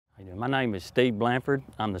My name is Steve Blanford.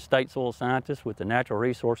 I'm the State Soil Scientist with the Natural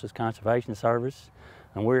Resources Conservation Service,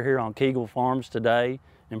 and we're here on Kegel Farms today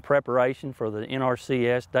in preparation for the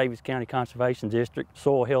NRCS Daviess County Conservation District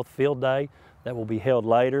Soil Health Field Day that will be held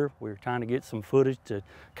later. We're trying to get some footage to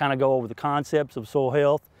kind of go over the concepts of soil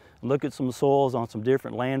health, look at some soils on some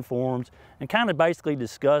different landforms, and kind of basically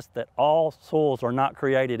discuss that all soils are not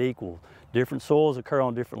created equal. Different soils occur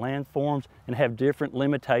on different landforms and have different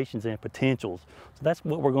limitations and potentials. So that's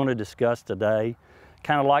what we're going to discuss today.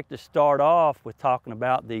 Kind of like to start off with talking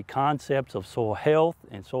about the concepts of soil health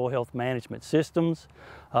and soil health management systems.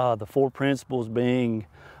 The four principles being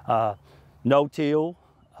no-till,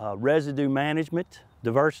 residue management,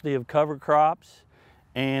 diversity of cover crops,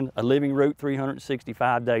 and a living root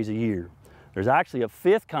 365 days a year. There's actually a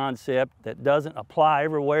fifth concept that doesn't apply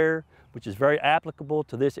everywhere, which is very applicable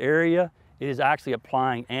to this area. It is actually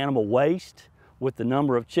applying animal waste with the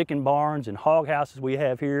number of chicken barns and hog houses we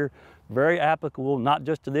have here. Very applicable, not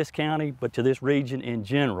just to this county, but to this region in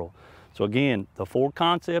general. So again, the four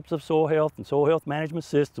concepts of soil health and soil health management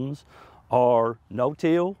systems are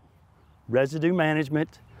no-till, residue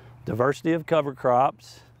management, diversity of cover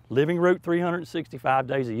crops, living root 365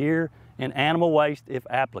 days a year, and animal waste if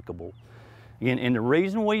applicable. Again, and the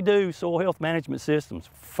reason we do soil health management systems,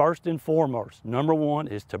 first and foremost, number one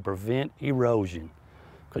is to prevent erosion,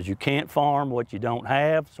 because you can't farm what you don't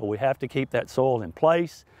have, so we have to keep that soil in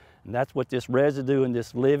place, and that's what this residue and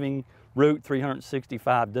this living root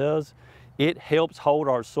 365 does. It helps hold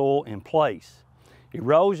our soil in place.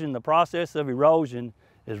 Erosion, the process of erosion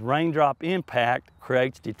is raindrop impact,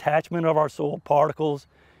 creates detachment of our soil particles.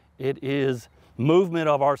 It is movement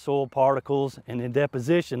of our soil particles and the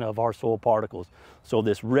deposition of our soil particles. So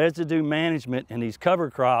this residue management in these cover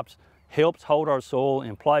crops helps hold our soil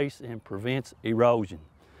in place and prevents erosion.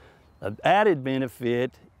 An added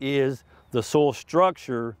benefit is the soil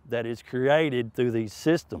structure that is created through these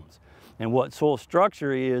systems. And what soil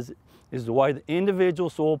structure is the way the individual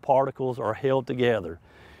soil particles are held together.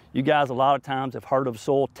 You guys a lot of times have heard of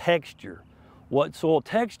soil texture. What soil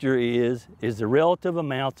texture is the relative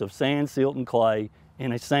amounts of sand, silt, and clay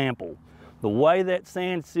in a sample. The way that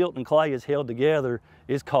sand, silt, and clay is held together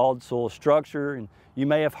is called soil structure, and you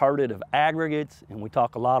may have heard it of aggregates, and we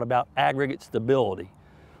talk a lot about aggregate stability.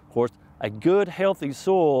 Of course, a good, healthy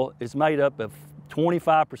soil is made up of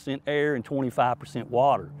 25% air and 25%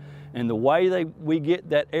 water. And the way we get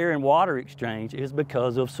that air and water exchange is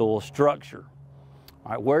because of soil structure.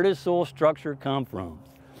 All right, where does soil structure come from?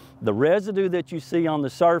 The residue that you see on the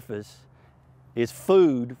surface is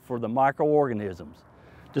food for the microorganisms.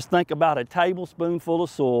 Just think about a tablespoonful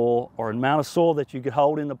of soil or an amount of soil that you could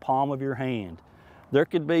hold in the palm of your hand. There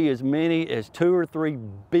could be as many as 2 or 3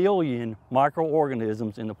 billion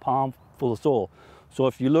microorganisms in the palm full of soil. So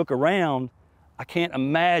if you look around, I can't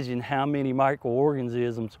imagine how many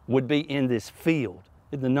microorganisms would be in this field.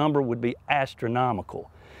 The number would be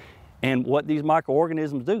astronomical. And what these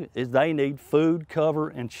microorganisms do is they need food, cover,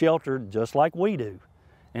 and shelter just like we do.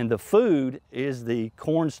 And the food is the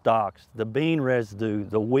corn stalks, the bean residue,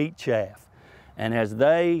 the wheat chaff. And as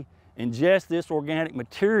they ingest this organic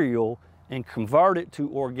material and convert it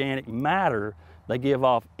to organic matter, they give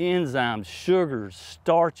off enzymes, sugars,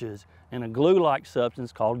 starches, and a glue-like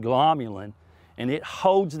substance called glomalin. And it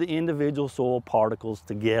holds the individual soil particles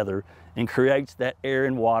together and creates that air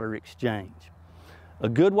and water exchange. A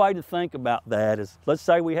good way to think about that is, let's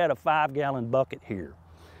say we had a 5-gallon bucket here,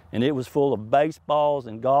 and it was full of baseballs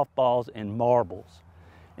and golf balls and marbles.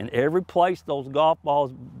 And every place those golf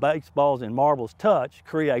balls, baseballs, and marbles touch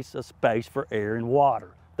creates a space for air and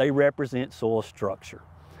water. They represent soil structure.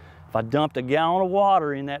 If I dumped a gallon of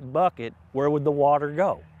water in that bucket, where would the water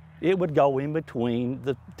go? It would go in between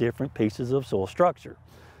the different pieces of soil structure.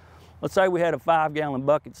 Let's say we had a 5-gallon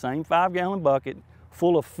bucket, same 5-gallon bucket,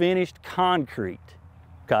 full of finished concrete.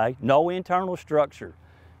 Okay, no internal structure.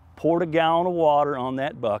 Poured a gallon of water on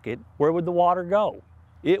that bucket, where would the water go?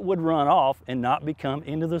 It would run off and not become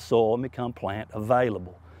into the soil and become plant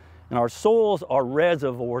available. And our soils are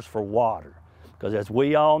reservoirs for water, because as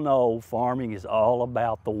we all know, farming is all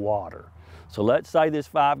about the water. So let's say this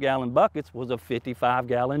 5-gallon bucket was a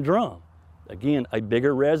 55-gallon drum. Again, a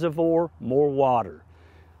bigger reservoir, more water.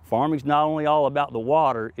 Farming's not only all about the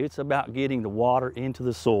water, it's about getting the water into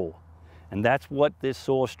the soil. And that's what this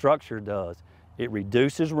soil structure does. It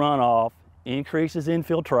reduces runoff, increases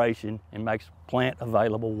infiltration, and makes plant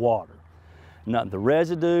available water. Now, the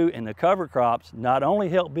residue and the cover crops not only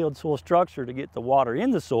help build soil structure to get the water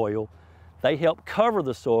in the soil, they help cover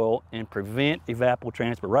the soil and prevent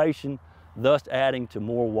evapotranspiration, thus adding to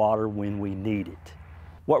more water when we need it.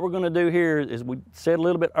 What we're going to do here is, we said a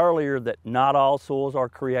little bit earlier that not all soils are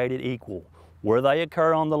created equal. Where they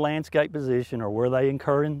occur on the landscape position or where they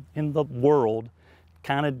occur in the world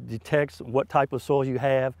kind of detects what type of soil you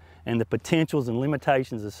have and the potentials and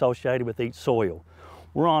limitations associated with each soil.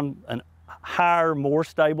 We're on a higher, more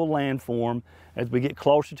stable landform. As we get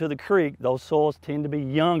closer to the creek, those soils tend to be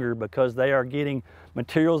younger because they are getting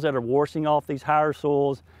materials that are washing off these higher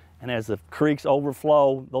soils, and as the creeks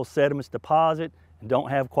overflow, those sediments deposit and don't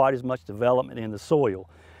have quite as much development in the soil.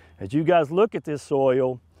 As you guys look at this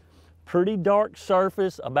soil, pretty dark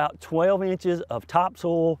surface, about 12 inches of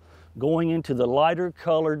topsoil going into the lighter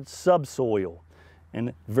colored subsoil,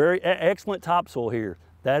 and very excellent topsoil here.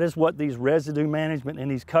 That is what these residue management and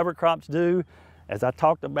these cover crops do. As I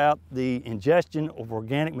talked about the ingestion of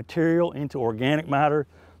organic material into organic matter,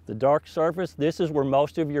 the dark surface, this is where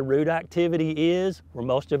most of your root activity is, where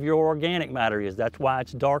most of your organic matter is. That's why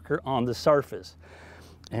it's darker on the surface.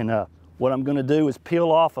 And what I'm going to do is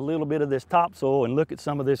peel off a little bit of this topsoil and look at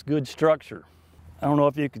some of this good structure. I don't know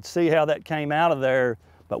if you could see how that came out of there,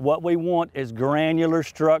 but what we want is granular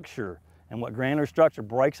structure. And what granular structure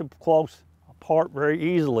breaks apart very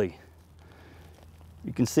easily.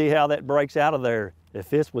 You can see how that breaks out of there. If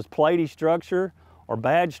this was platy structure or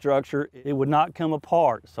bad structure, it would not come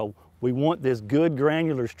apart. So we want this good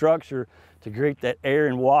granular structure to create that air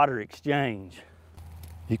and water exchange.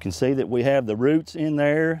 You can see that we have the roots in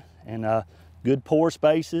there and good pore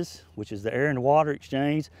spaces, which is the air and water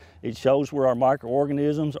exchange. It shows where our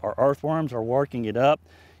microorganisms, our earthworms, are working it up.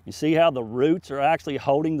 You see how the roots are actually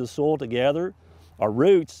holding the soil together. Our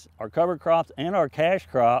roots, our cover crops, and our cash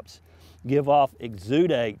crops give off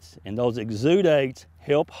exudates, and those exudates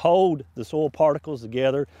help hold the soil particles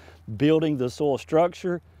together, building the soil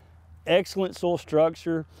structure. Excellent soil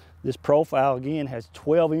structure. This profile again has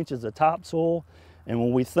 12 inches of topsoil, and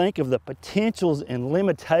when we think of the potentials and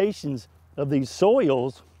limitations of these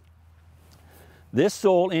soils, this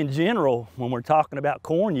soil in general, when we're talking about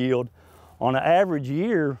corn yield, on an average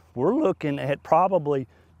year, we're looking at probably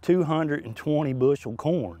 220 bushel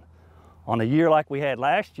corn. On a year like we had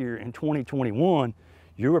last year in 2021,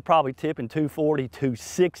 you were probably tipping 240,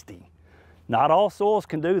 260. Not all soils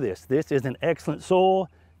can do this. This is an excellent soil,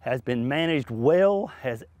 has been managed well,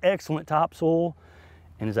 has excellent topsoil,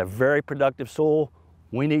 and is a very productive soil.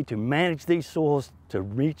 We need to manage these soils to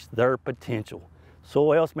reach their potential.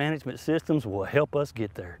 Soil health management systems will help us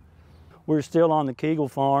get there. We're still on the Kegel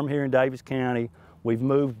farm here in Daviess County. We've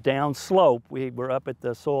moved down slope. We're up at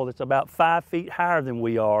the soil that's about 5 feet higher than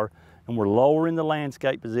we are, and we're lower in the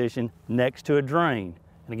landscape position next to a drain.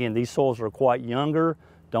 And again, these soils are quite younger,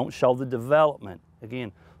 don't show the development.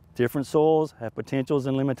 Again, different soils have potentials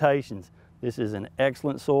and limitations. This is an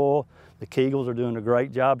excellent soil. The Kegels are doing a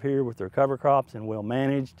great job here with their cover crops and well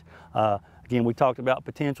managed. Again, we talked about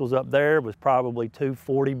potentials up there was probably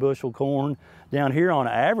 240 bushel corn. Down here on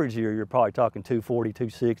an average year, you're probably talking 240,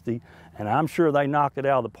 260. And I'm sure they knocked it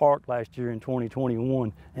out of the park last year in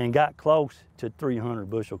 2021 and got close to 300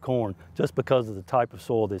 bushel corn just because of the type of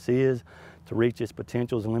soil this is. To reach its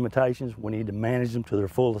potentials and limitations, we need to manage them to their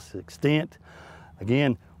fullest extent.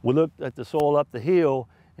 Again, we looked at the soil up the hill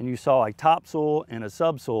and you saw a topsoil and a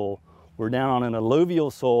subsoil. We're down on an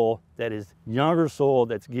alluvial soil that is younger soil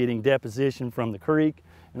that's getting deposition from the creek,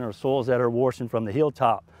 and our soils that are washing from the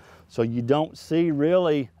hilltop. So you don't see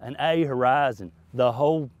really an A horizon. The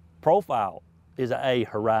whole profile is an A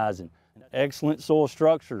horizon. Excellent soil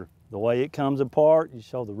structure. The way it comes apart, you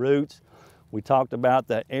show the roots. We talked about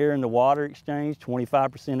the air and the water exchange,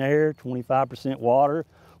 25% air, 25% water.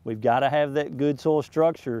 We've got to have that good soil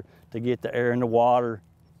structure to get the air and the water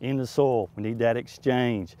in the soil. We need that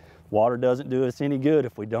exchange. Water doesn't do us any good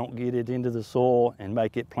if we don't get it into the soil and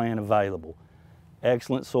make it plant available.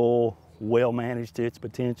 Excellent soil, well managed to its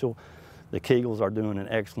potential. The Kegels are doing an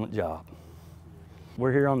excellent job.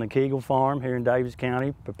 We're here on the Kegel farm here in Daviess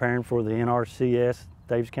County, preparing for the NRCS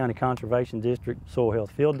Daviess County Conservation District Soil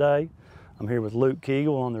Health Field Day. I'm here with Luke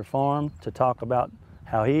Kegel on their farm to talk about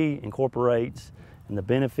how he incorporates and the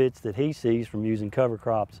benefits that he sees from using cover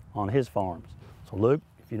crops on his farms. So Luke,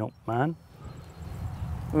 if you don't mind.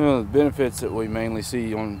 Well, the benefits that we mainly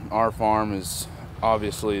see on our farm is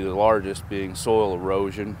obviously the largest being soil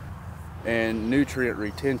erosion and nutrient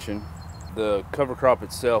retention. The cover crop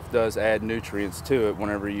itself does add nutrients to it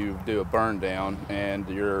whenever you do a burn down and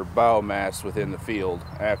your biomass within the field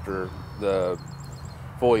after the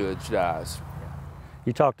foliage dies.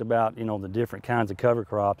 You talked about, the different kinds of cover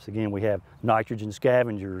crops. Again, we have nitrogen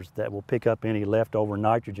scavengers that will pick up any leftover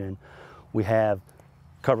nitrogen. We have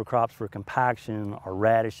cover crops for compaction, our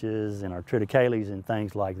radishes and our triticales and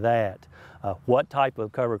things like that. What type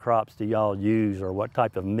of cover crops do y'all use, or what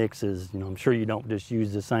type of mixes? You know, I'm sure you don't just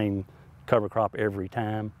use the same cover crop every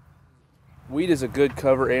time. Wheat is a good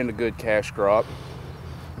cover and a good cash crop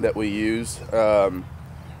that we use.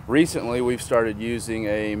 Recently we've started using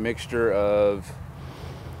a mixture of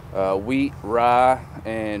wheat, rye,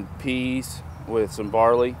 and peas with some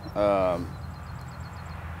barley.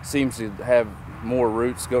 Seems to have more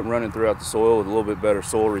roots running throughout the soil with a little bit better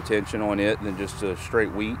soil retention on it than just a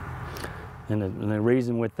straight wheat. And the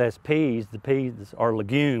reason with this peas, the peas are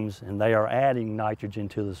legumes and they are adding nitrogen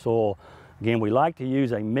to the soil. Again, we like to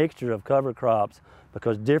use a mixture of cover crops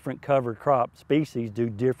because different cover crop species do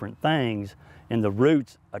different things and the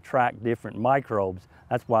roots attract different microbes.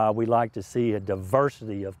 That's why we like to see a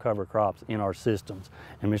diversity of cover crops in our systems.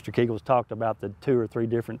 And Mr. Keagle's talked about the 2 or 3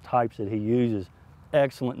 different types that he uses.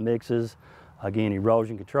 Excellent mixes. Again,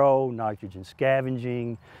 erosion control, nitrogen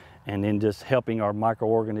scavenging, and then just helping our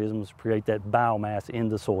microorganisms create that biomass in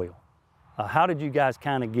the soil. How did you guys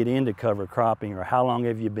kind of get into cover cropping, or how long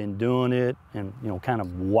have you been doing it, and kind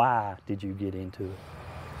of why did you get into it?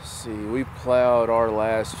 See, we plowed our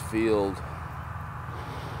last field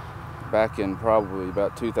back in probably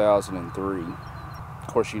about 2003. Of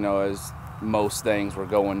course, as most things were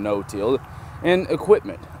going no-till. And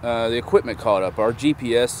equipment, the equipment caught up. Our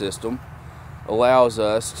GPS system allows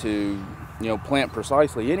us to plant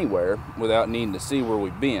precisely anywhere without needing to see where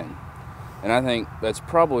we've been. And I think that's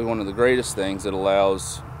probably one of the greatest things that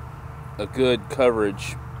allows a good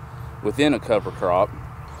coverage within a cover crop.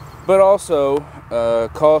 But also,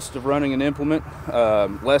 cost of running an implement,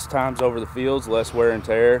 less times over the fields, less wear and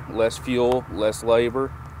tear, less fuel, less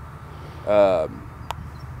labor.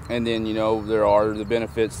 And then, there are the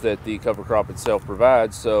benefits that the cover crop itself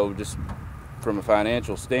provides. So just from a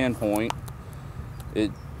financial standpoint,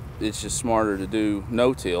 it's just smarter to do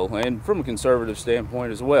no-till, and from a conservative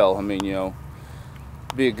standpoint as well. I mean,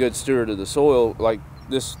 be a good steward of the soil. Like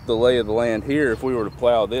this, the lay of the land here, if we were to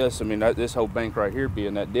plow this, I mean, this whole bank right here be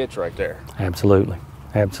in that ditch right there. Absolutely,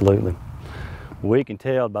 absolutely. We can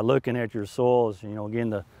tell by looking at your soils,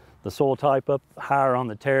 again, the soil type up higher on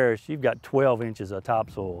the terrace, you've got 12 inches of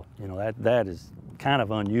topsoil. That is kind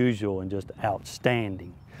of unusual and just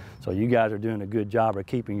outstanding. So you guys are doing a good job of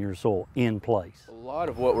keeping your soil in place. A lot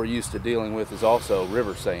of what we're used to dealing with is also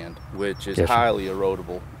river sand, which is highly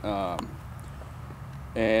erodible.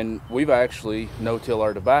 And we've actually no-till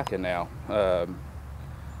our tobacco now. I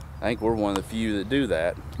think we're one of the few that do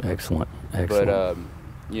that. Excellent, excellent.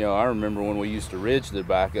 But, I remember when we used to ridge the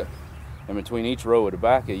tobacco, and between each row of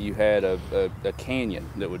tobacco, you had a canyon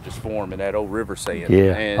that would just form in that old river sand.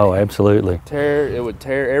 Yeah, and absolutely. It would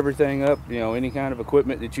tear everything up. Any kind of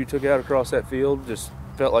equipment that you took out across that field just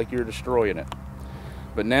felt like you were destroying it.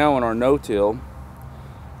 But now on our no-till,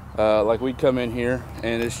 like we'd come in here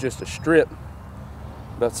and it's just a strip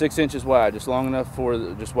about 6 inches wide, just wide enough for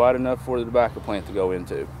the tobacco plant to go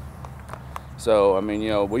into. So, I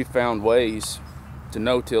mean, we found ways to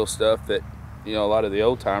no-till stuff that a lot of the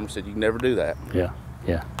old timers said you can never do that. Yeah,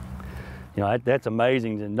 yeah. That's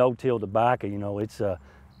amazing. The no-till tobacco, it's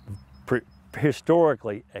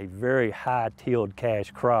historically a very high-tilled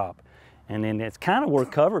cash crop. And then it's kind of where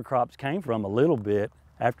cover crops came from a little bit.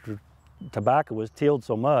 After tobacco was tilled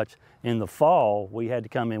so much, in the fall, we had to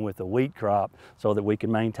come in with a wheat crop so that we could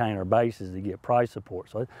maintain our bases to get price support.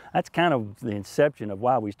 So that's kind of the inception of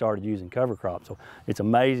why we started using cover crops. So it's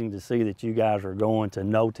amazing to see that you guys are going to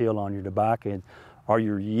no-till on your tobacco. And are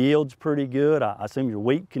your yields pretty good? I assume your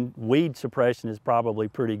weed suppression is probably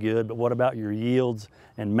pretty good, but what about your yields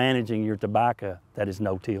and managing your tobacco that is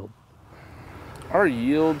no-tilled? Our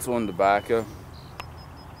yields on tobacco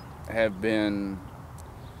have been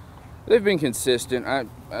consistent. I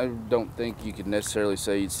don't think you could necessarily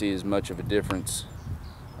say you'd see as much of a difference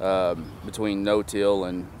between no-till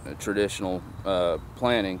and traditional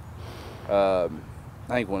planting. I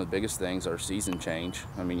think one of the biggest things are season change.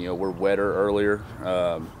 I mean, we're wetter earlier.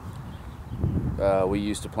 We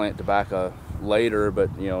used to plant tobacco later,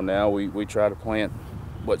 but now we try to plant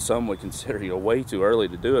what some would consider way too early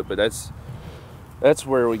to do it. But that's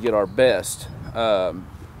where we get our best. But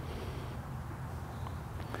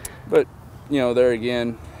there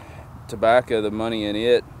again, tobacco, the money in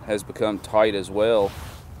it has become tight as well.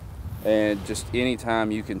 And just any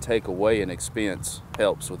time you can take away an expense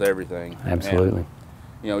helps with everything. Absolutely.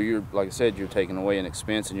 And, you're, like I said, you're taking away an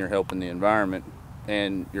expense and you're helping the environment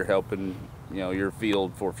and you're helping, your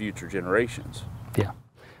field for future generations. Yeah.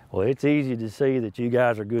 Well, it's easy to see that you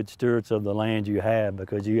guys are good stewards of the land you have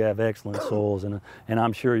because you have excellent soils and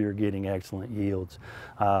I'm sure you're getting excellent yields.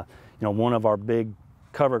 One of our big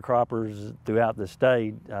cover croppers throughout the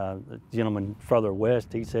state. The gentleman further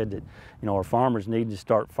west, he said that, you know, our farmers need to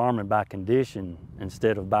start farming by condition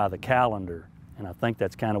instead of by the calendar. And I think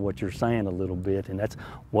that's kind of what you're saying a little bit, and that's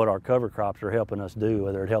what our cover crops are helping us do,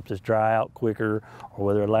 whether it helps us dry out quicker or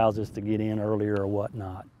whether it allows us to get in earlier or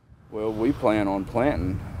whatnot. Well, we plan on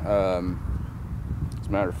planting, as a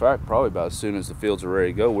matter of fact, probably about as soon as the fields are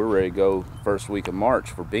ready to go. We're ready to go first week of March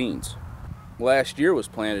for beans. Last year was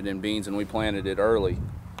planted in beans, and we planted it early.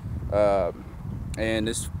 And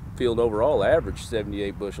this field overall averaged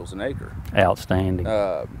 78 bushels an acre. Outstanding.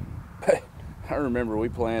 I remember we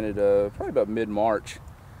planted probably about mid-March.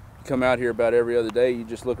 You come out here about every other day, you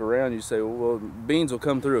just look around, you say, well, beans will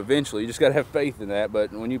come through eventually. You just got to have faith in that.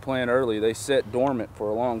 But when you plant early, they sit dormant for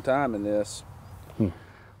a long time in this.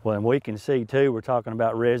 Well, and we can see too, we're talking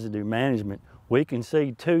about residue management. We can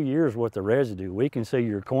see 2 years worth of residue. We can see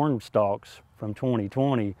your corn stalks from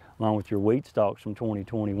 2020 along with your wheat stalks from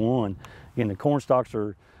 2021. Again, the corn stalks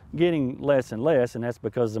are getting less and less, and that's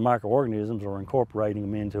because the microorganisms are incorporating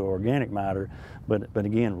them into organic matter. But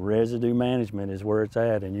again, residue management is where it's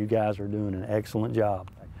at, and you guys are doing an excellent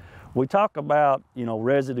job. We talk about, you know,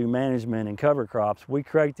 residue management and cover crops. We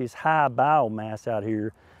create this high biomass out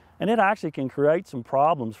here, and it actually can create some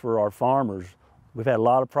problems for our farmers. We've had a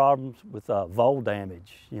lot of problems with vole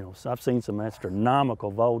damage. You know, so I've seen some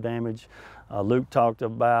astronomical vole damage. Luke talked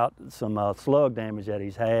about some slug damage that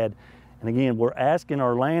he's had. And again, we're asking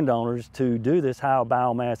our landowners to do this high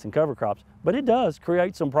biomass and cover crops, but it does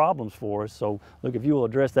create some problems for us. So look, if you will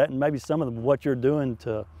address that and maybe some of what you're doing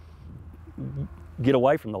to get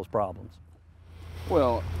away from those problems.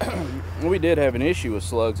 Well, we did have an issue with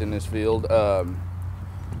slugs in this field.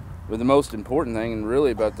 But the most important thing, and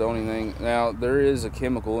really about the only thing, now there is a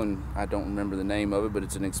chemical, and I don't remember the name of it, but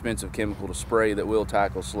it's an expensive chemical to spray that will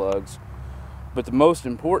tackle slugs. But the most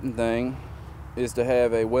important thing is to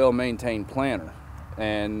have a well-maintained planter,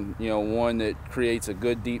 and you know, one that creates a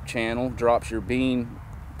good deep channel, drops your bean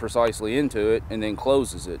precisely into it, and then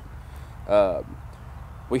closes it.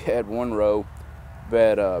 We had one row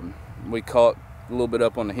that we caught a little bit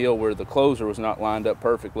up on the hill where the closer was not lined up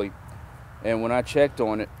perfectly, and when I checked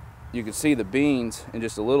on it, you could see the beans and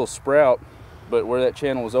just a little sprout, but where that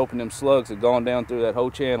channel was open, them slugs had gone down through that whole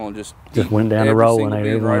channel and just went down the row and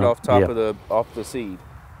ate right off top of the seed.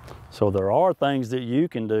 So there are things that you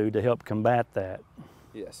can do to help combat that.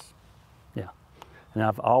 Yes. Yeah. And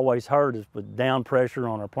I've always heard is put down pressure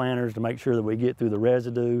on our planters to make sure that we get through the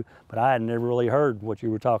residue, but I had never really heard what you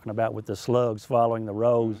were talking about with the slugs following the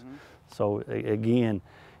rows. So again,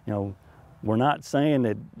 you know, we're not saying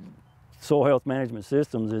that soil health management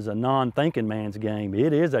systems is a non-thinking man's game.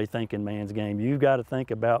 It is a thinking man's game. You've got to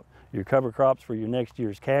think about your cover crops for your next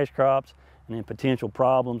year's cash crops, and then potential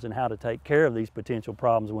problems and how to take care of these potential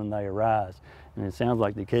problems when they arise. And it sounds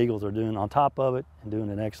like the Kegels are doing on top of it and doing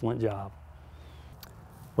an excellent job.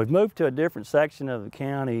 We've moved to a different section of the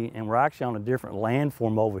county, and we're actually on a different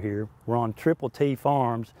landform over here. We're on Triple T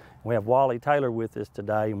Farms. We have Wally Taylor with us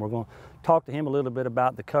today, and we're going to talk to him a little bit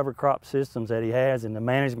about the cover crop systems that he has and the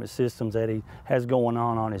management systems that he has going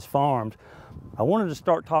on his farms. I wanted to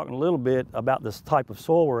start talking a little bit about this type of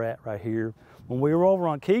soil we're at right here. When we were over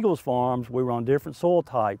on Kegel's farms, we were on different soil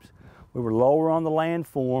types. We were lower on the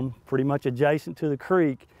landform, pretty much adjacent to the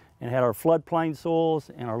creek, and had our floodplain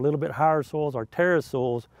soils and our little bit higher soils, our terrace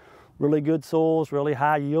soils, really good soils, really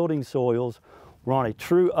high yielding soils. We're on a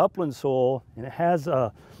true upland soil, and it has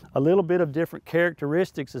a little bit of different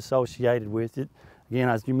characteristics associated with it. Again,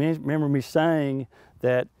 as you remember me saying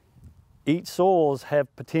that each soils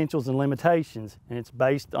have potentials and limitations, and it's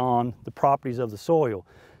based on the properties of the soil.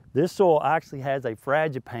 This soil actually has a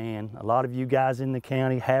fragipan. A lot of you guys in the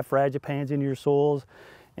county have fragipans in your soils,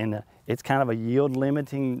 and it's kind of a yield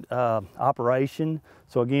limiting operation.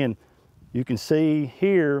 So again, you can see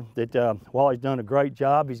here that Wally's done a great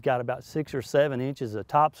job. He's got about 6 or 7 inches of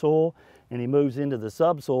topsoil, and he moves into the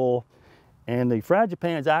subsoil. And the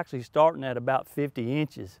fragipan is actually starting at about 50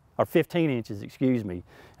 inches, or 15 inches, excuse me.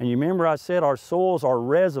 And you remember I said our soils are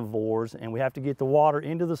reservoirs, and we have to get the water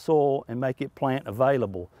into the soil and make it plant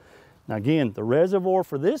available. Now again, the reservoir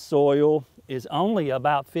for this soil is only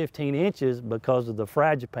about 15 inches because of the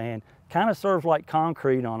fragipan. Kind of serves like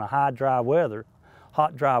concrete on a hot, dry weather.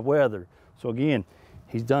 So again,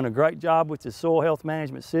 he's done a great job with the soil health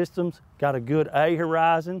management systems, got a good A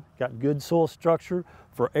horizon, got good soil structure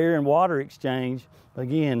for air and water exchange.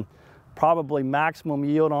 Again, probably maximum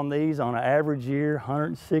yield on these on an average year,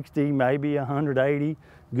 160, maybe 180.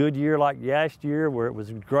 Good year like last year where it was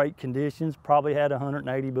great conditions, probably had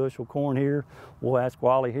 180 bushel corn here. We'll ask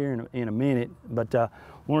Wally here in a minute, but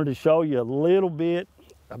wanted to show you a little bit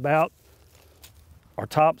about our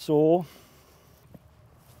topsoil.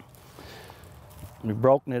 We've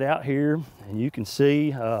broken it out here, and you can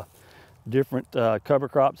see different cover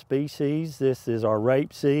crop species. This is our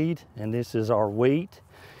rapeseed, and this is our wheat.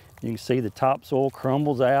 You can see the topsoil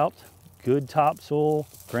crumbles out. Good topsoil,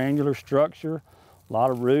 granular structure, a lot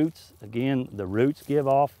of roots. Again, the roots give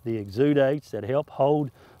off the exudates that help hold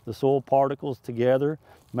the soil particles together,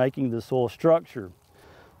 making the soil structure.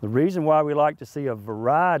 The reason why we like to see a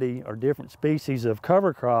variety or different species of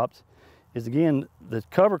cover crops is, again, the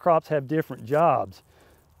cover crops have different jobs.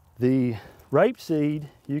 The rapeseed,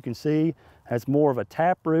 you can see, has more of a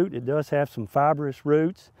taproot. It does have some fibrous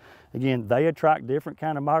roots. Again, they attract different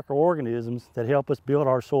kind of microorganisms that help us build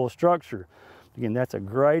our soil structure. Again, that's a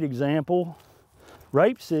great example.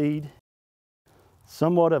 Rapeseed,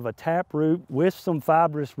 somewhat of a taproot with some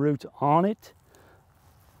fibrous roots on it,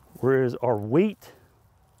 whereas our wheat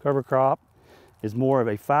cover crop is more of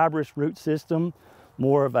a fibrous root system,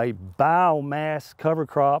 more of a biomass cover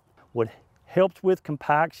crop, what helps with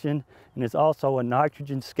compaction, and is also a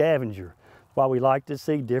nitrogen scavenger. That's why we like to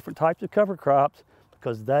see different types of cover crops,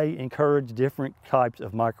 because they encourage different types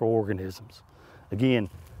of microorganisms. Again,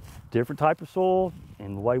 different type of soil,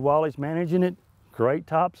 and the way Wally's managing it, great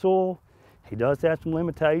topsoil. He does have some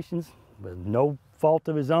limitations, but no fault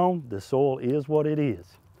of his own. The soil is what it is.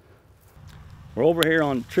 We're over here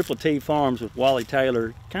on Triple T Farms with Wally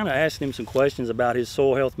Taylor, kind of asking him some questions about his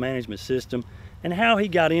soil health management system and how he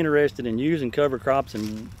got interested in using cover crops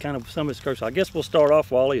and kind of some of his curses. I guess we'll start off,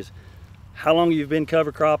 Wally, is how long you've been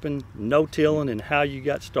cover cropping, no-tilling, and how you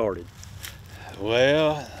got started.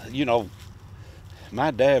 Well, you know,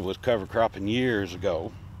 my dad was cover cropping years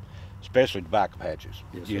ago, especially tobacco patches.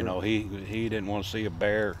 Yes, you sir. know, he didn't want to see a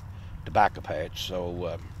bare tobacco patch.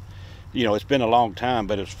 So, you know, it's been a long time,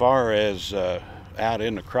 but as far as out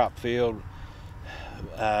in the crop field,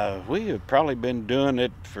 we have probably been doing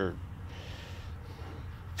it for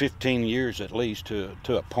 15 years at least to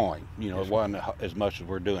a point. You know, Yes, it wasn't as much as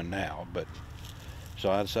we're doing now, but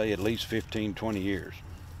so I'd say at least 15, 20 years.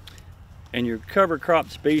 And your cover crop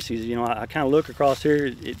species, you know, I kind of look across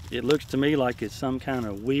here, it looks to me like it's some kind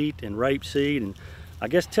of wheat and rapeseed. And I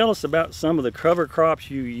guess tell us about some of the cover crops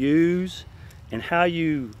you use and how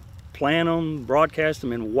you plant them, broadcast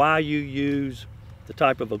them, and why you use the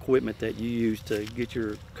type of equipment that you use to get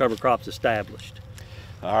your cover crops established.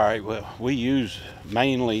 All right, well, we use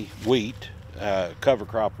mainly wheat, cover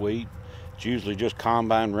crop wheat. It's usually just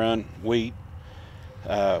combine run wheat.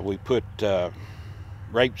 We put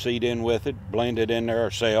rapeseed in with it, blend it in there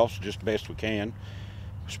ourselves just best we can.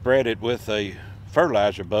 Spread it with a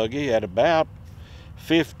fertilizer buggy at about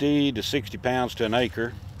 50 to 60 pounds to an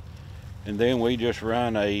acre. And then we just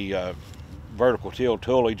run a vertical till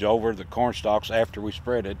tillage over the corn stalks after we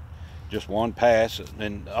spread it, just one pass.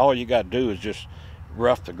 And all you got to do is just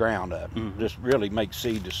rough the ground up, just really make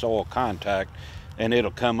seed to soil contact, and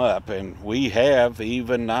it'll come up. And we have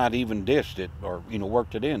not even dished it or, you know,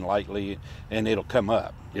 worked it in lightly, and it'll come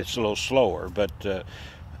up. It's a little slower, but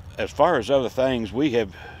as far as other things, we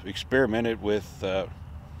have experimented with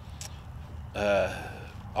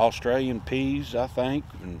Australian peas, I think,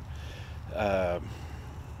 and of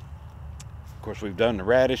course we've done the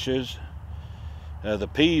radishes. The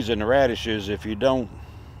peas and the radishes, if you don't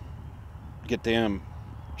get them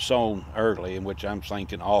sown early, in which I'm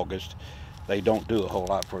thinking August, they don't do a whole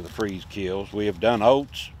lot for the freeze kills. We have done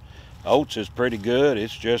oats. Oats is pretty good.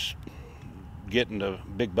 It's just getting a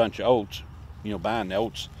big bunch of oats, you know, buying the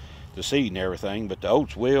oats, the seed and everything. But the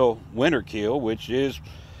oats will winter kill, which is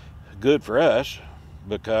good for us,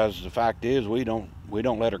 because the fact is we don't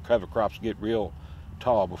let our cover crops get real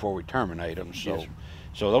tall before we terminate them. So, Yes.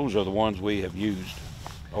 So those are the ones we have used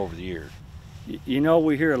over the years. You know,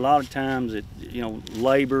 we hear a lot of times that, you know,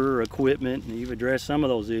 labor, equipment, and you've addressed some of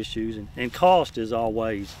those issues, and cost is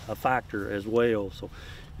always a factor as well. So,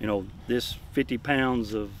 you know, this 50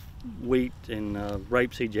 pounds of wheat and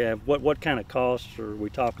rapeseed you have, what kind of costs are we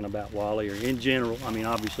talking about, Wally, or in general? I mean,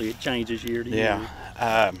 obviously it changes year to year.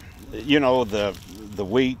 Yeah, you know, the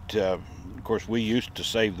wheat, of course, we used to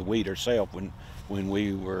save the wheat ourselves when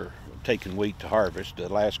we were taking wheat to harvest. The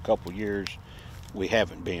last couple years we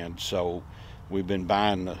haven't been, so we've been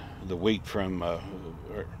buying the wheat from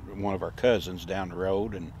one of our cousins down the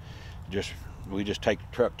road, and we just take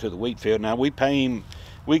the truck to the wheat field. Now we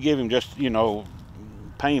give him just, you know,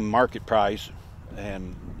 pay him market price,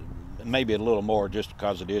 and maybe a little more just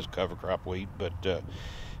because it is cover crop wheat, but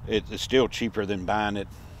it's still cheaper than buying it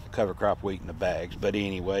cover crop wheat in the bags. But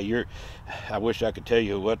anyway, I wish I could tell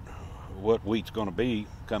you what wheat's going to be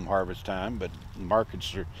come harvest time, but the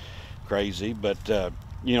markets are crazy. But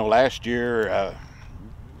you know, last year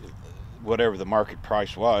whatever the market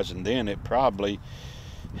price was, and then it probably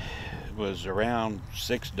was around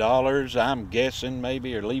 $6, I'm guessing,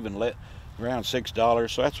 maybe, or even around $6.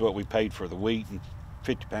 So that's what we paid for the wheat, and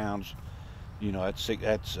 50 pounds, you know, that's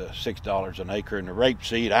 $6 an acre. And the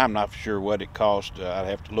rapeseed, I'm not sure what it cost. I'd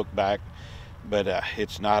have to look back, but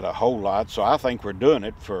it's not a whole lot. So I think we're doing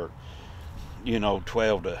it for, you know,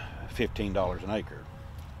 $12 to $15 an acre.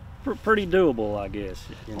 Pretty doable, I guess.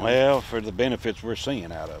 You know? Well, for the benefits we're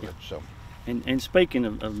seeing out of it. So. And speaking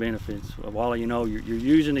of benefits, Wally, you know, you're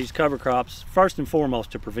using these cover crops first and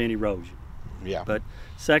foremost to prevent erosion. Yeah. But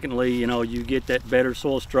secondly, you know, you get that better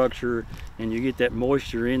soil structure and you get that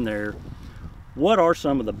moisture in there. What are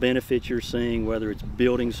some of the benefits you're seeing, whether it's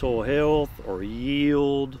building soil health or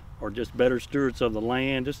yield or just better stewards of the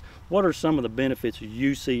land? Just what are some of the benefits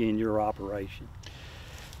you see in your operation?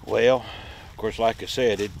 Well, of course, like I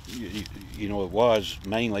said, you know, it was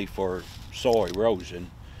mainly for soil erosion.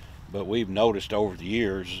 But we've noticed over the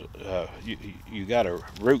years, you got a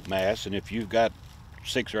root mass, and if you've got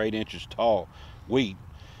 6 or 8 inches tall wheat,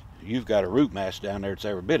 you've got a root mass down there that's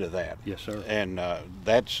every bit of that. Yes, sir. And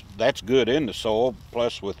that's good in the soil,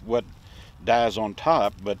 plus with what dies on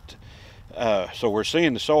top. But so we're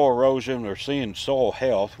seeing the soil erosion, we're seeing soil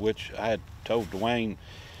health, which I had told Dwayne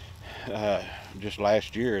just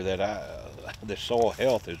last year that the soil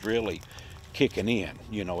health is really kicking in.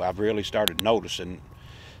 You know, I've really started noticing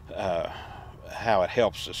how it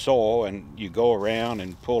helps the soil, and you go around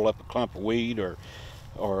and pull up a clump of weed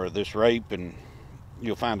or this rape, and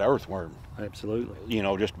you'll find an earthworm. Absolutely. You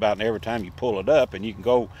know, just about every time you pull it up, and you can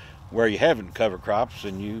go where you haven't cover crops,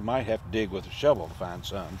 and you might have to dig with a shovel to find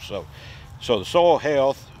some. So the soil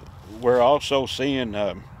health, we're also seeing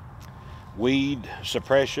weed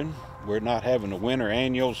suppression. We're not having the winter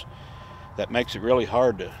annuals that makes it really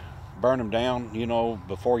hard to burn them down, you know,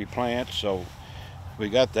 before you plant. So we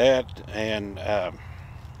got that, and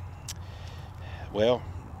well,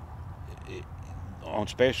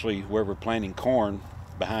 especially where we're planting corn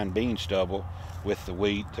behind bean stubble with the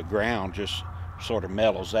wheat, the ground just sort of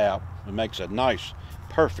mellows out. It makes a nice,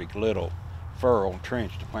 perfect little furrow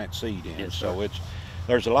trench to plant seed in. Yes, so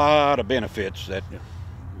there's a lot of benefits that,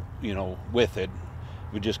 you know, with it.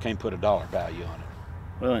 We just can't put a dollar value on it.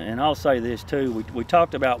 Well, and I'll say this too, we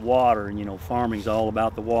talked about water, and you know, farming's all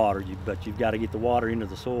about the water, but you've got to get the water into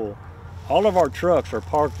the soil. All of our trucks are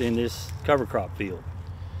parked in this cover crop field.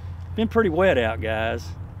 It's been pretty wet out, guys,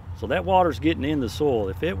 so that water's getting in the soil.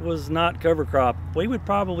 If it was not cover crop, we would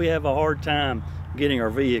probably have a hard time getting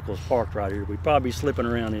our vehicles parked right here. We'd probably be slipping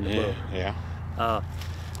around in the boat. Yeah.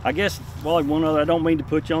 I guess, Wally, one other, I don't mean to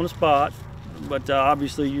put you on the spot, but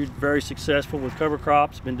obviously you're very successful with cover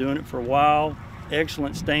crops, been doing it for a while.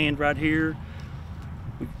 Excellent stand right here.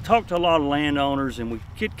 We talk to a lot of landowners, and we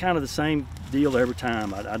get kind of the same deal every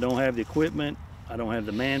time. I don't have the equipment, I don't have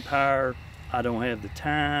the manpower, I don't have the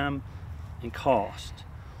time and cost.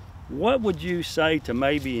 What would you say to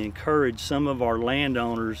maybe encourage some of our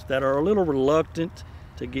landowners that are a little reluctant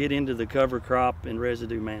to get into the cover crop and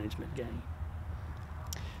residue management game?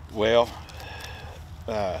 Well,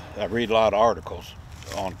 I read a lot of articles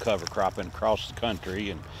on cover cropping across the country,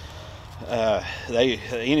 and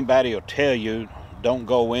anybody will tell you don't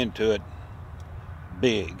go into it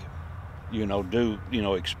big, you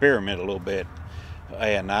know, experiment a little bit.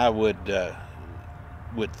 And I would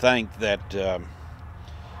think that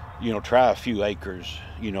you know, try a few acres,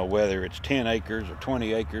 you know, whether it's 10 acres or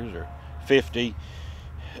 20 acres or 50,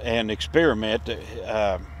 and experiment,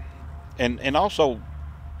 and also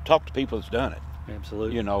talk to people that's done it.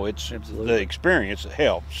 Absolutely. You know, it's Absolutely. the experience that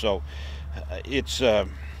helps. So it's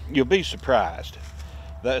you'll be surprised.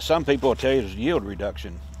 Some people will tell you there's yield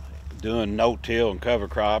reduction doing no-till and cover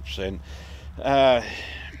crops, and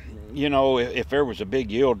you know, if there was a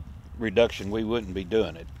big yield reduction, we wouldn't be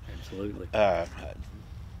doing it. Absolutely.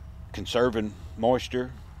 Conserving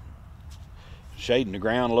moisture, shading the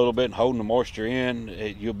ground a little bit and holding the moisture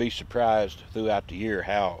in, you'll be surprised throughout the year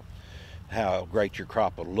how great your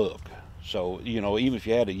crop will look. So, you know, even if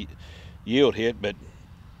you had a yield hit, but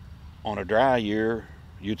on a dry year,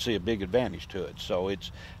 you'd see a big advantage to it. So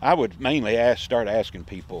I would mainly start asking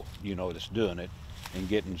people, you know, that's doing it, and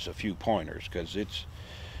getting us a few pointers, because it's,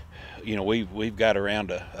 you know, we've got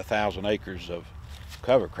around 1,000 acres of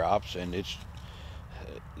cover crops, and it's,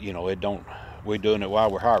 you know, we're doing it while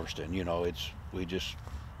we're harvesting. You know, we just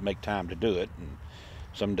make time to do it, and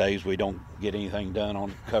some days we don't get anything done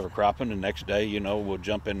on cover cropping. The next day, you know, we'll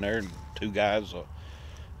jump in there and 2 guys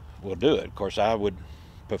will do it. Of course, I would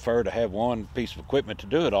prefer to have one piece of equipment to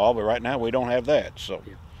do it all, but right now we don't have that. So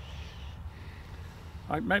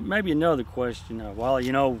All right, maybe another question, Wally,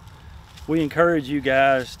 you know, we encourage you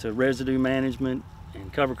guys to residue management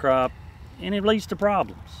and cover crop, and it leads to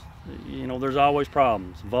problems. You know, there's always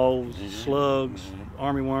problems, voles, slugs,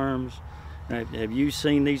 armyworms. Have you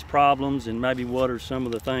seen these problems, and maybe what are some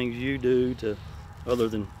of the things you do to, other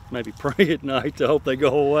than maybe pray at night to hope they go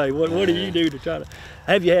away? What do you do to try to,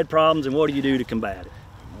 have you had problems, and what do you do to combat it?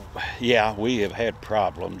 Yeah, we have had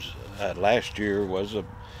problems. Last year was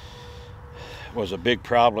a big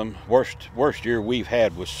problem. Worst year we've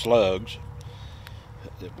had was slugs.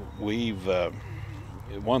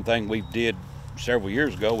 One thing we did several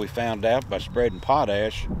years ago, we found out by spreading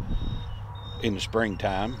potash in the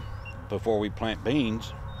springtime before we plant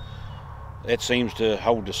beans, it seems to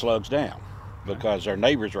hold the slugs down, because our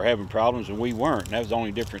neighbors were having problems and we weren't, and that was the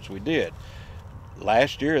only difference we did.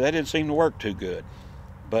 Last year that didn't seem to work too good,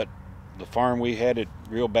 but the farm we had it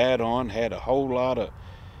real bad on had a whole lot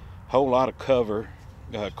of cover,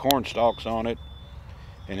 corn stalks on it,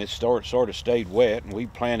 and it sort of stayed wet, and we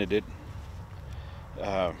planted it.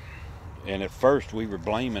 And at first we were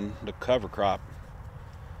blaming the cover crop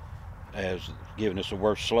as giving us a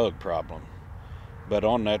worse slug problem. But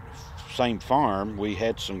on that same farm, we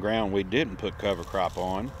had some ground we didn't put cover crop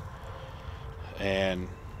on, and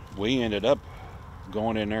we ended up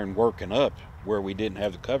going in there and working up where we didn't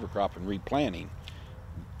have the cover crop and replanting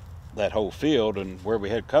that whole field, and where we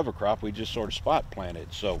had cover crop we just sort of spot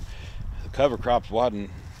planted. So the cover crops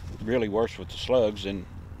wasn't really worse with the slugs than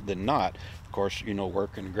not. Of course, you know,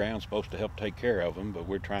 working the ground's supposed to help take care of them, but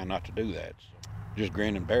we're trying not to do that. Just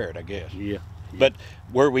grin and bear it, I guess. Yeah. But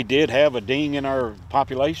where we did have a ding in our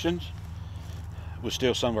populations was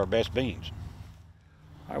still some of our best beans.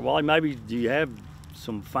 All right, Wally, maybe do you have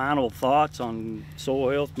some final thoughts on soil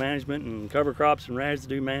health management and cover crops and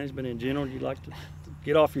residue management in general you'd like to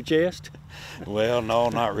get off your chest? Well, no,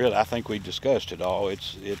 not really. I think we discussed it all.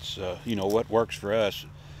 It's you know, what works for us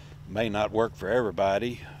may not work for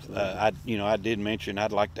everybody. I did mention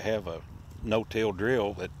I'd like to have a no-till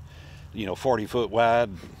drill that, you know, 40-foot wide,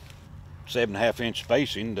 7.5-inch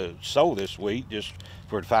spacing to sow this wheat. Just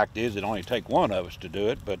for the fact is, it only take one of us to do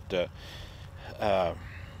it, but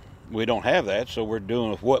we don't have that, so we're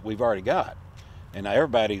doing with what we've already got. And now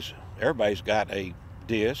everybody's got a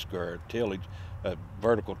disc or a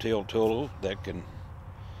vertical till tool that can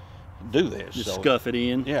do this. Just scuff it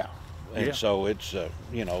in. Yeah. And yeah. So it's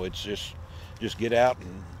you know, it's just get out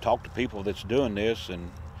and talk to people that's doing this,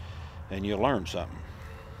 and you'll learn something.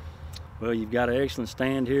 Well, you've got an excellent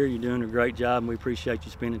stand here. You're doing a great job, and we appreciate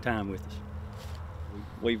you spending time with us.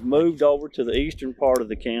 We've moved over to the eastern part of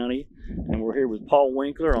the county, and we're here with Paul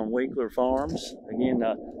Winkler on Winkler Farms. Again,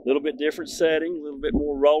 a little bit different setting, a little bit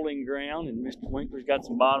more rolling ground, and Mr. Winkler's got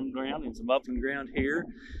some bottom ground and some upland ground here.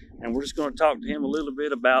 And we're just going to talk to him a little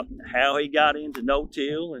bit about how he got into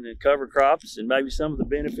no-till and then cover crops, and maybe some of the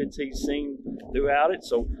benefits he's seen throughout it.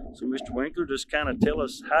 So Mr. Winkler, just kind of tell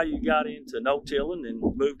us how you got into no-tilling and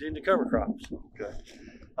moved into cover crops. Okay.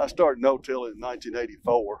 I started no-tilling in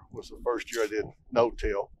 1984, was the first year I did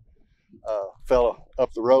no-till. Fella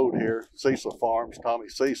up the road here, Cecil Farms, Tommy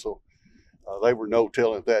Cecil, they were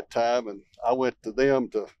no-tilling at that time, and I went to them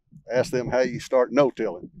to ask them how you start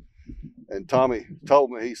no-tilling. And Tommy told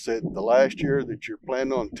me, he said, the last year that you're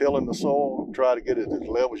planning on tilling the soil, try to get it as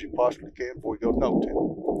level as you possibly can before you go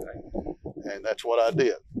no-till. And that's what I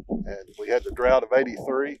did. And we had the drought of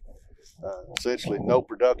 '83, essentially no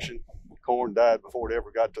production. Corn died before it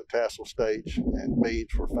ever got to tassel stage, and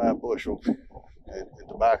beans were 5 bushel, and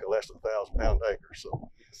tobacco less than 1,000 pound acres. So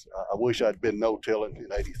I wish I'd been no-tilling in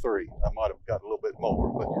 '83. I might have got a little bit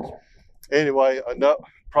more. But anyway,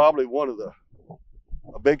 probably one of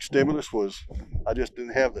a big stimulus was I just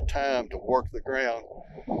didn't have the time to work the ground.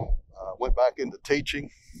 Went back into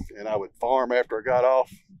teaching, and I would farm after I got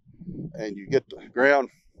off, and you get the ground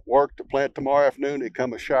work to plant tomorrow afternoon, it'd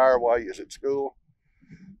come a shower while you was at school,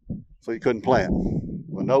 so you couldn't plant.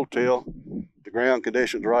 Well, no-till, the ground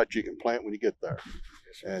conditions right, you can plant when you get there.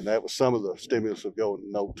 And that was some of the stimulus of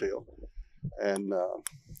going no-till. And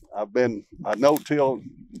I no-till,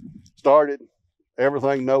 started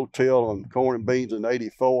everything no-till on corn and beans in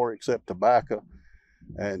 '84 except tobacco,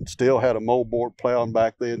 and still had a moldboard plowing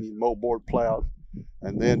back then. You moldboard plowed,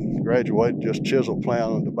 and then graduated just chisel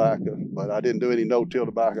plowing on tobacco. But I didn't do any no-till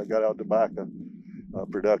tobacco. I got out of tobacco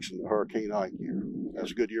production the Hurricane Ike year. That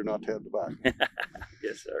was a good year not to have tobacco.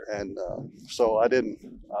 Yes, sir. And so I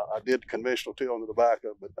did conventional till on the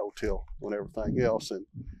tobacco, but no-till on everything else. And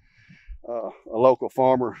a local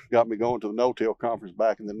farmer got me going to the no-till conference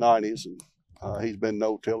back in the '90s, and he's been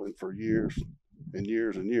no-tilling for years and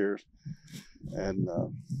years and years. And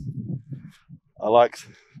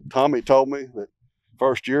Tommy told me that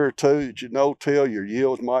First year or two that you no-till, your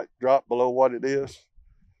yields might drop below what it is.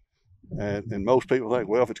 And most people think,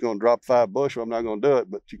 well, if it's going to drop 5 bushel, I'm not going to do it.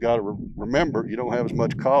 But you got to remember, you don't have as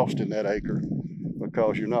much cost in that acre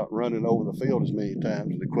because you're not running over the field as many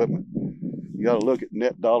times with equipment. You got to look at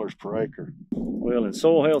net dollars per acre. Well, in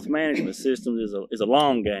soil health management systems is a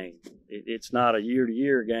long game. It's not a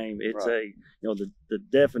year-to-year game. It's Right. The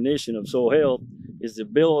definition of soil health is the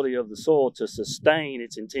ability of the soil to sustain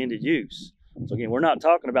its intended use. So again, we're not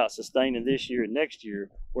talking about sustaining this year and next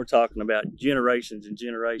year. We're talking about generations and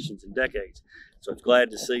generations and decades. So it's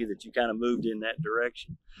glad to see that you kind of moved in that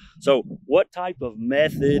direction. So what type of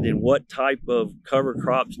method and what type of cover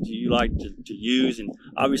crops do you like to use? And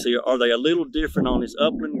obviously, are they a little different on this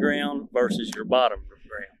upland ground versus your bottom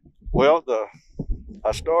ground? Well,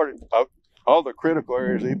 I started all the critical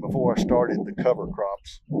areas even before I started the cover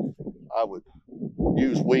crops. I would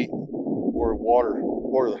use wheat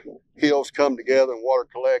where the hills come together and water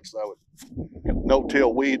collects. I would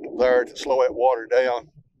no-till weed there to slow that water down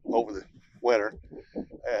over the winter.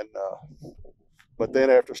 And but then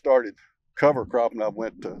after I started cover cropping, I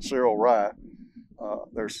went to cereal rye.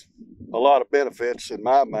 There's a lot of benefits in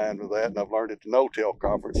my mind with that, and I've learned at the no-till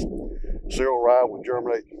conference. Cereal rye would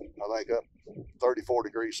germinate, I think, up 34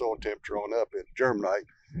 degree soil temperature on up, it germinate.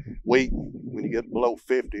 Wheat, when you get below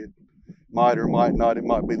 50, it might or might not, it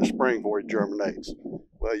might be the spring before it germinates.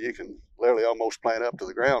 Well, you can literally almost plant up to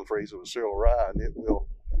the ground freeze with cereal rye and it will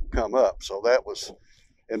come up. So that was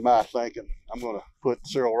in my thinking. I'm going to put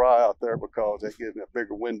cereal rye out there because that gives me a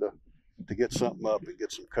bigger window to get something up and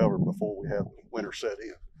get some cover before we have winter set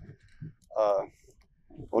in.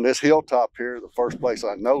 On this hilltop here, the first place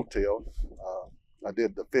I no-tilled, I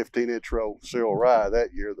did the 15-inch row cereal rye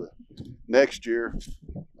that year. The next year,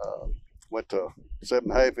 went to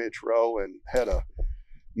 7.5-inch row and had a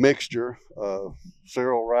mixture of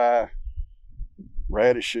cereal rye,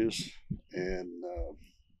 radishes, and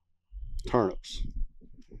turnips,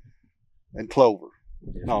 and clover.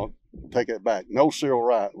 No, take that back. No cereal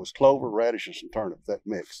rye. It was clover, radishes, and turnips, that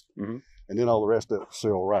mixed. Mm-hmm. And then all the rest of it was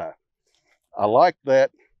cereal rye. I liked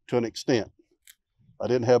that to an extent. I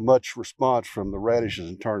didn't have much response from the radishes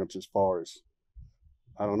and turnips as far as,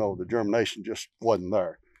 I don't know, the germination just wasn't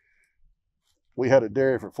there. We had a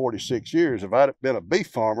dairy for 46 years. If I'd been a beef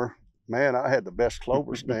farmer, man, I had the best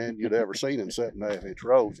clover stand you'd ever seen in 7.5-inch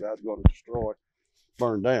rows that I was going to destroy,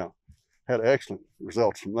 burn down. Had excellent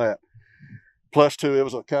results from that. Plus, too, it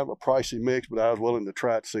was a kind of a pricey mix, but I was willing to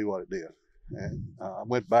try it to see what it did. And I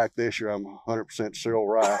went back this year, I'm 100% cereal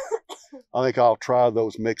rye. I think I'll try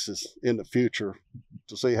those mixes in the future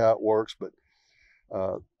to see how it works. But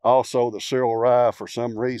also the cereal rye, for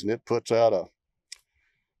some reason, it puts out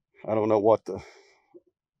I don't know what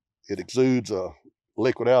it exudes a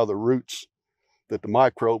liquid out of the roots that the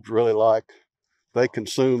microbes really like. They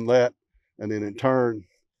consume that, and then in turn,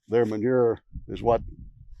 their manure is what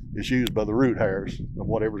is used by the root hairs of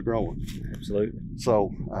whatever's growing. Absolutely.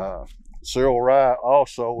 So cereal rye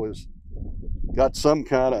also has got some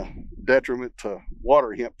kind of detriment to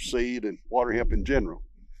water hemp seed and water hemp in general,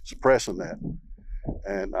 suppressing that.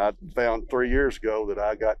 And I found 3 years ago that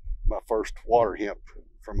I got my first water hemp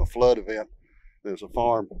from a flood event. There's a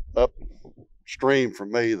farm upstream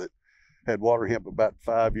from me that had water hemp about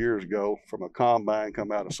 5 years ago from a combine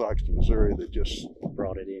come out of Sykeston, Missouri that just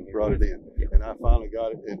Brought it in. Yeah. And I finally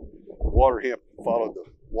got it, and the water hemp followed the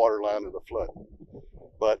water line of the flood.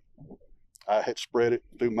 But I had spread it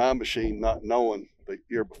through my machine, not knowing the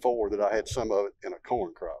year before that I had some of it in a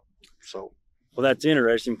corn crop. So, well, that's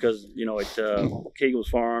interesting because, at Keagle's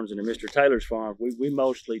Farms and at Mr. Taylor's farm, we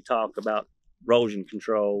mostly talk about erosion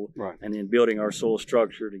control, right, and then building our soil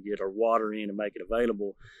structure to get our water in and make it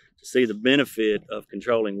available. To see the benefit of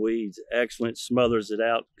controlling weeds, excellent, smothers it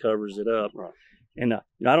out, covers it up. right. And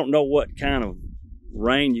I don't know what kind of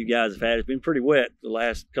rain you guys have had. It's been pretty wet the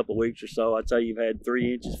last couple of weeks or so. I'd say you've had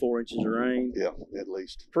 3 inches, 4 inches of rain. Yeah, at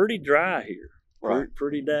least. Pretty dry here. Right.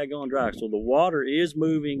 Pretty daggone dry. So the water is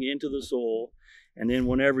moving into the soil. And then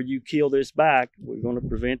whenever you kill this back, we're going to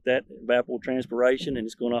prevent that evapotranspiration, and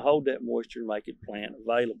it's going to hold that moisture and make it plant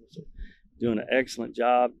available. So doing an excellent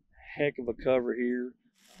job. Heck of a cover here.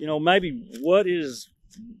 Maybe what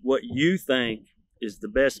you think is the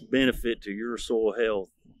best benefit to your soil health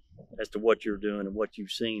as to what you're doing and what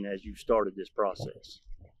you've seen as you've started this process?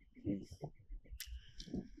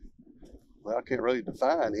 Well, I can't really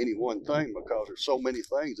define any one thing because there's so many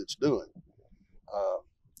things it's doing.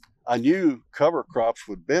 I knew cover crops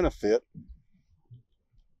would benefit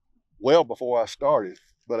well before I started,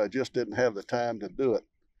 but I just didn't have the time to do it.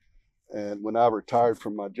 And when I retired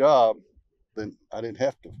from my job, then I didn't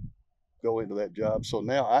have to go into that job. So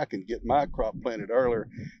now I can get my crop planted earlier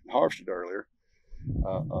and harvested earlier.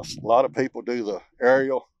 A lot of people do the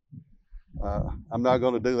aerial. I'm not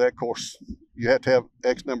going to do that. Of course, you have to have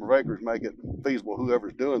X number of acres to make it feasible,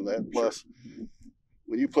 whoever's doing that. Plus,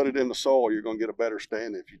 when you put it in the soil, you're going to get a better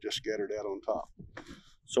stand if you just scatter it out on top.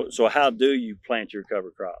 So how do you plant your cover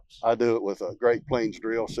crops? I do it with a Great Plains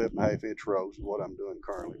drill, 7.5 inch rows is what I'm doing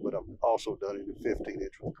currently, but I've also done it in 15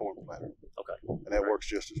 inch with a corn planter. Okay. And that works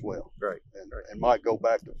just as well. Great. And might go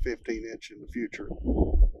back to 15 inch in the future.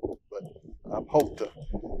 But I hope to,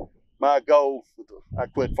 my goal, I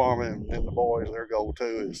quit farming and the boys, their goal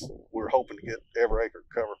too, is we're hoping to get every acre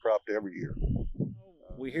cover cropped every year.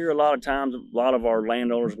 We hear a lot of times, a lot of our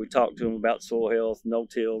landowners, we talk to them about soil health,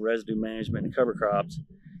 no-till, residue management, and cover crops.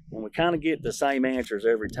 And we kind of get the same answers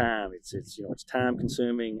every time. It's time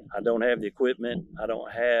consuming. I don't have the equipment. I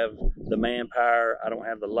don't have the manpower. I don't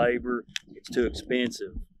have the labor. It's too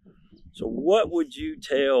expensive. So what would you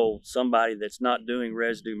tell somebody that's not doing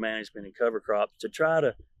residue management and cover crops to try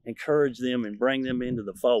to encourage them and bring them into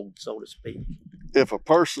the fold, so to speak? If a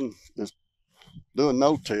person is doing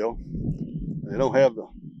no-till, they don't have the,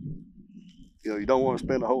 you don't want to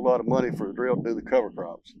spend a whole lot of money for a drill to do the cover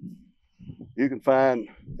crops. You can find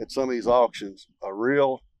at some of these auctions a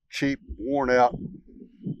real cheap, worn out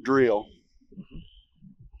drill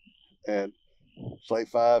and say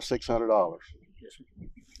 $500–600. Yes, sir.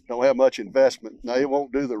 Don't have much investment. Now it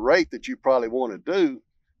won't do the rate that you probably want to do,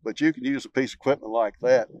 but you can use a piece of equipment like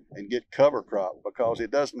that and get cover crop, because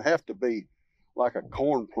it doesn't have to be like a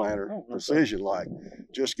corn planter, precision like.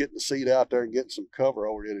 Just getting the seed out there and getting some cover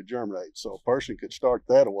over it to germinate. So a person could start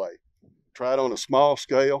that away. Try it on a small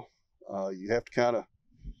scale. You have to kind of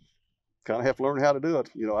have to learn how to do it.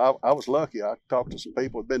 I was lucky. I talked to some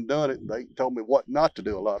people who've been doing it, and they told me what not to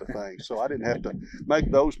do a lot of things. So I didn't have to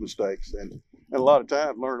make those mistakes. And a lot of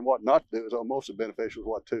times learning what not to do is almost as beneficial as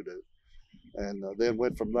what to do. And then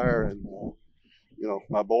went from there. And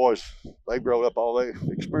my boys, they grown up, all their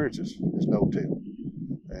experiences is no-till.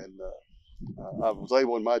 And I was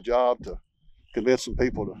able in my job to convince some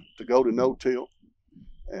people to go to no-till.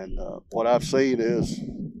 And what I've seen is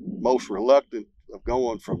most reluctant of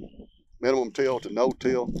going from minimum till to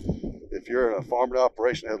no-till. If you're in a farming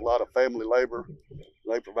operation that has a lot of family labor,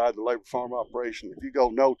 they provide the labor farm operation. If you go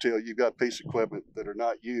no-till, you've got a piece of equipment that are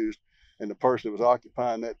not used, and the person that was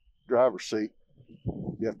occupying that driver's seat,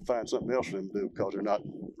 you have to find something else for them to do because they're not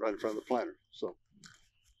right in front of the planter. So,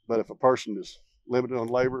 but if a person is limited on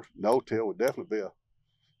labor, no-till would definitely be a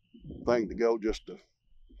thing to go, just to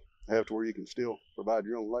have to where you can still provide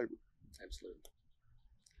your own labor. Absolutely.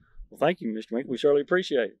 Well, thank you, Mr. Mink. We certainly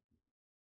appreciate it.